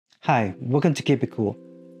Hi, welcome to Keep It Cool.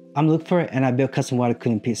 I'm Luke for it and I build custom water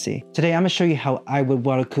cooling PC. Today I'm going to show you how I would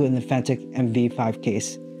water cool in the Phanteks NV5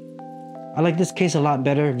 case. I like this case a lot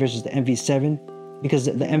better versus the NV7 because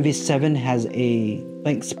the NV7 has a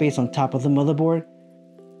blank space on top of the motherboard,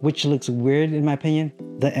 which looks weird in my opinion.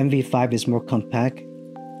 The NV5 is more compact.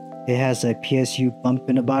 It has a PSU bump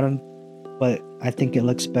in the bottom, but I think it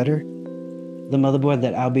looks better. The motherboard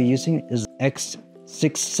that I'll be using is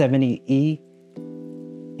X670E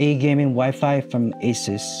A gaming Wi-Fi from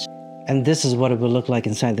Asus, and this is what it would look like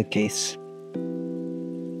inside the case.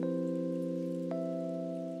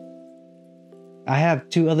 I have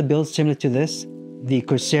two other builds similar to this, the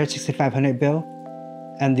Corsair 6500 build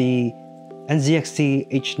and the NZXT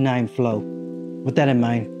H9 Flow. With that in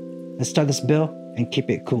mind, let's start this build and keep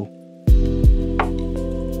it cool.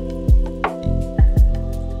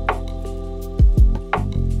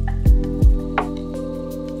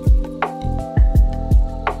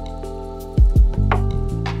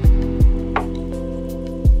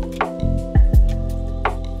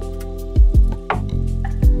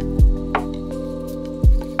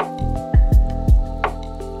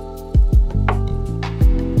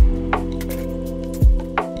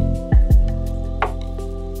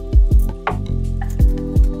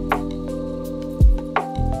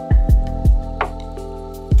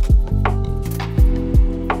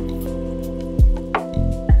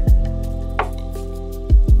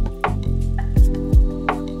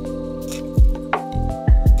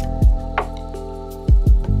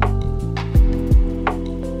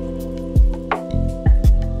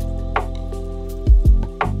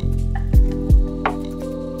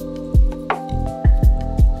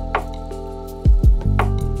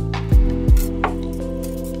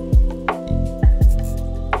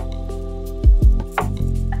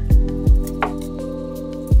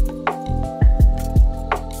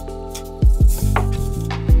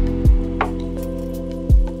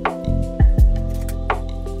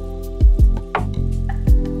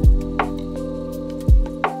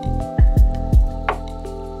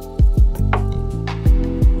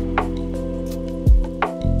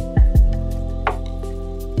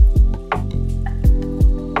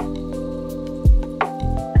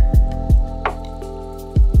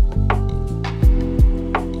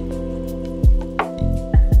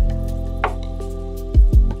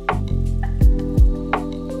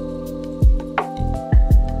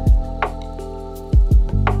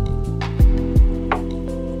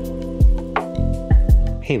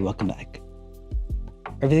 Hey, welcome back.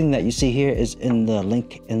 Everything that you see here is in the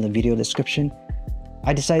link in the video description.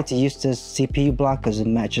 I decided to use this CPU block because it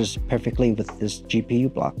matches perfectly with this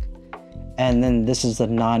GPU block. And then this is the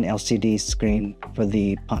non-LCD screen for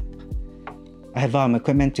the pump. I have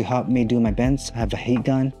equipment to help me do my bends. I have a heat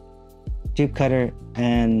gun, tube cutter,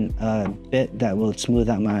 and a bit that will smooth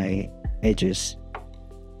out my edges.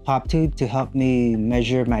 Pop tube to help me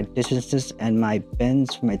measure my distances and my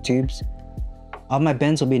bends for my tubes. All my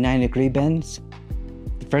bends will be 90-degree bends.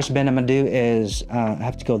 The first bend I'm gonna do is I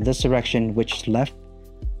have to go this direction, which is left,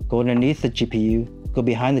 go underneath the GPU, go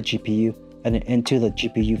behind the GPU, and then into the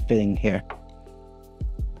GPU fitting here.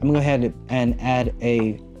 I'm gonna go ahead and add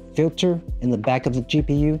a filter in the back of the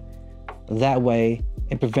GPU. That way,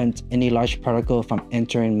 it prevents any large particle from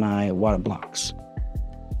entering my water blocks.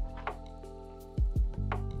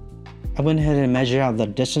 I went ahead and measured out the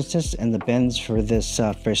distances and the bends for this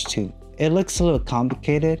first tube. It looks a little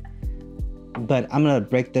complicated, but I'm gonna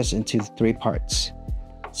break this into 3 parts.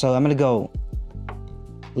 So I'm gonna go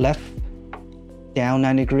left, down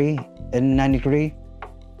 90 degree, in 90 degree,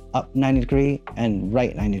 up 90 degree, and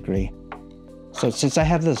right 90 degree. So since I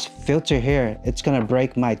have this filter here, it's gonna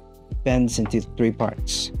break my bends into 3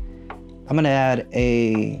 parts. I'm gonna add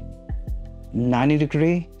a 90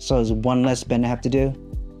 degree, so there's one less bend I have to do.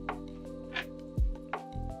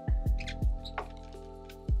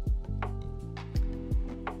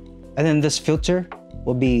 And then this filter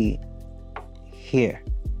will be here.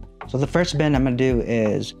 So the first bend I'm gonna do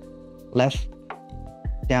is left,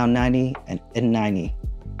 down 90, and in 90.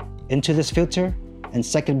 Into this filter, and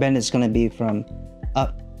second bend is gonna be from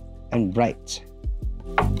up and right.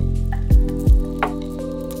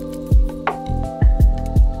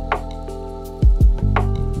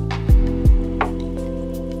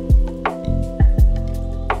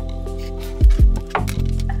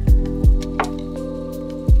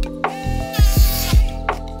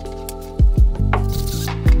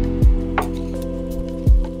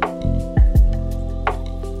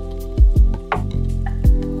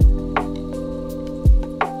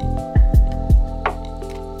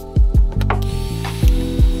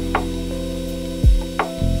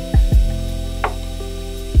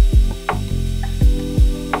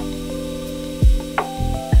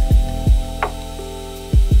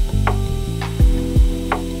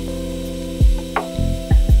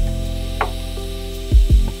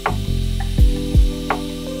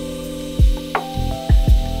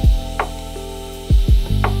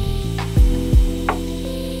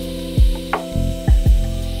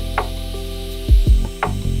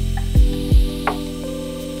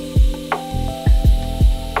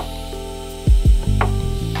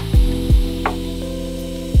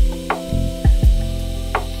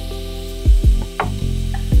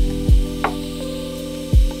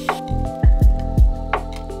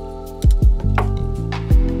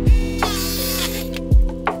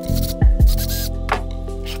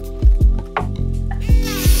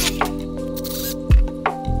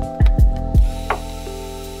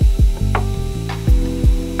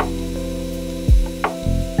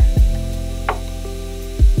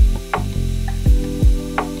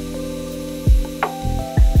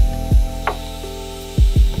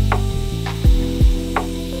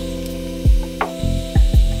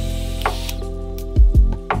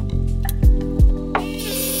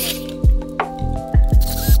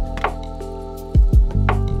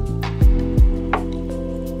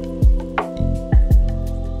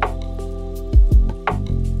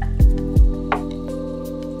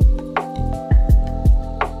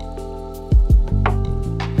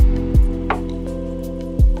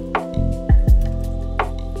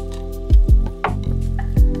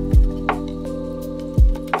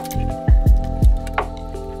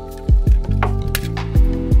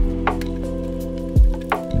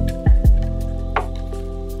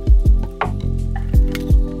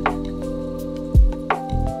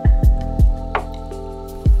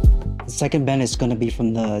 second bend is going to be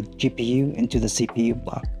from the GPU into the CPU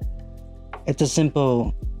block. It's a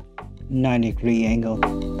simple 90-degree angle.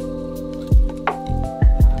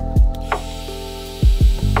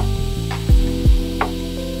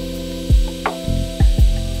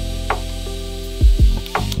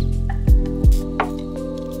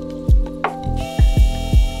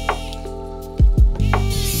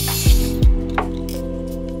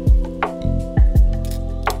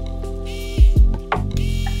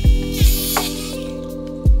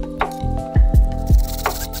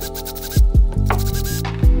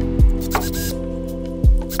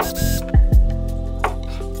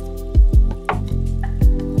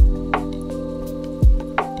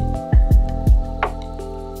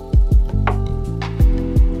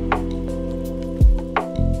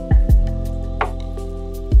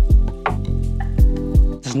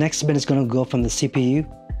 This next bend is going to go from the CPU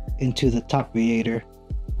into the top radiator.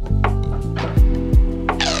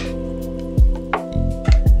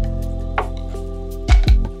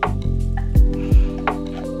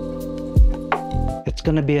 It's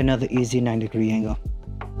going to be another easy 90-degree angle.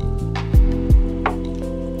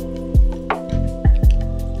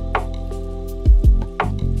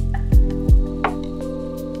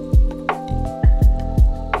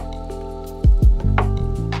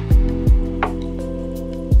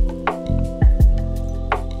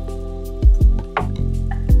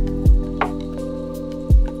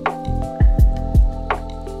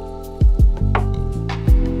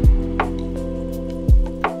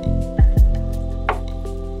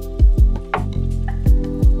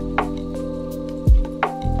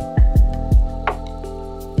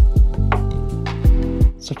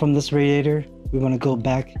 So from this radiator, we want to go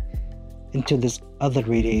back into this other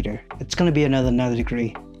radiator. It's going to be another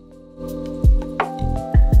 90-degree.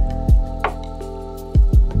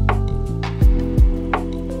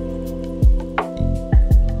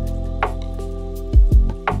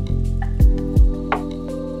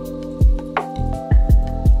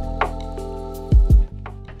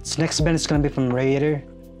 This next bend is going to be from the radiator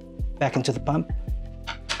back into the pump.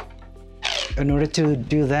 In order to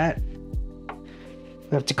do that,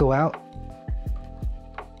 we have to go out,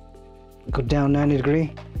 go down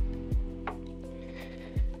 90-degree,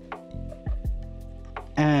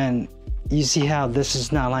 and you see how this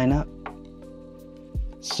is not lined up.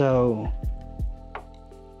 So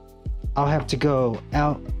I'll have to go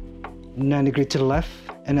out 90-degree to the left,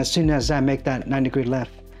 and as soon as I make that 90-degree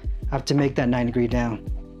left, I have to make that 90-degree down.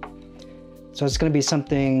 So it's going to be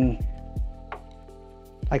something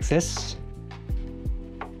like this.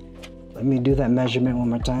 Let me do that measurement one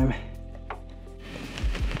more time.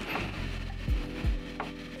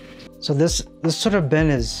 So this sort of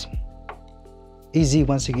bend is easy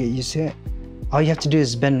once you get used to it. All you have to do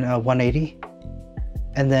is bend 180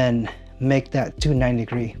 and then make that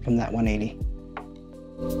 290-degree from that 180.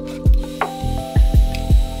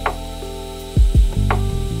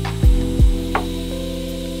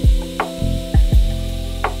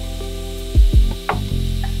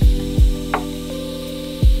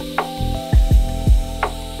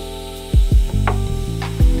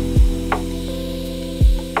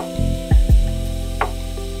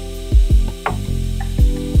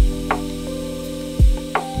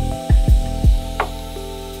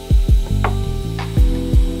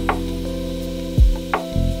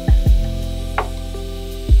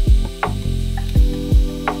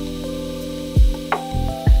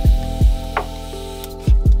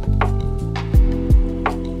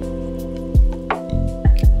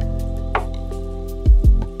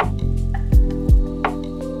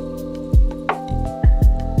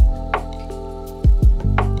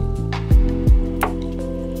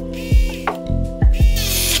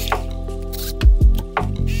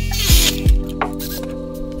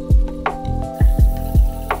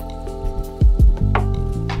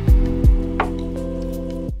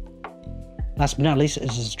 Last but not least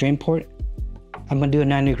is this drain port. I'm going to do a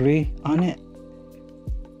 90-degree on it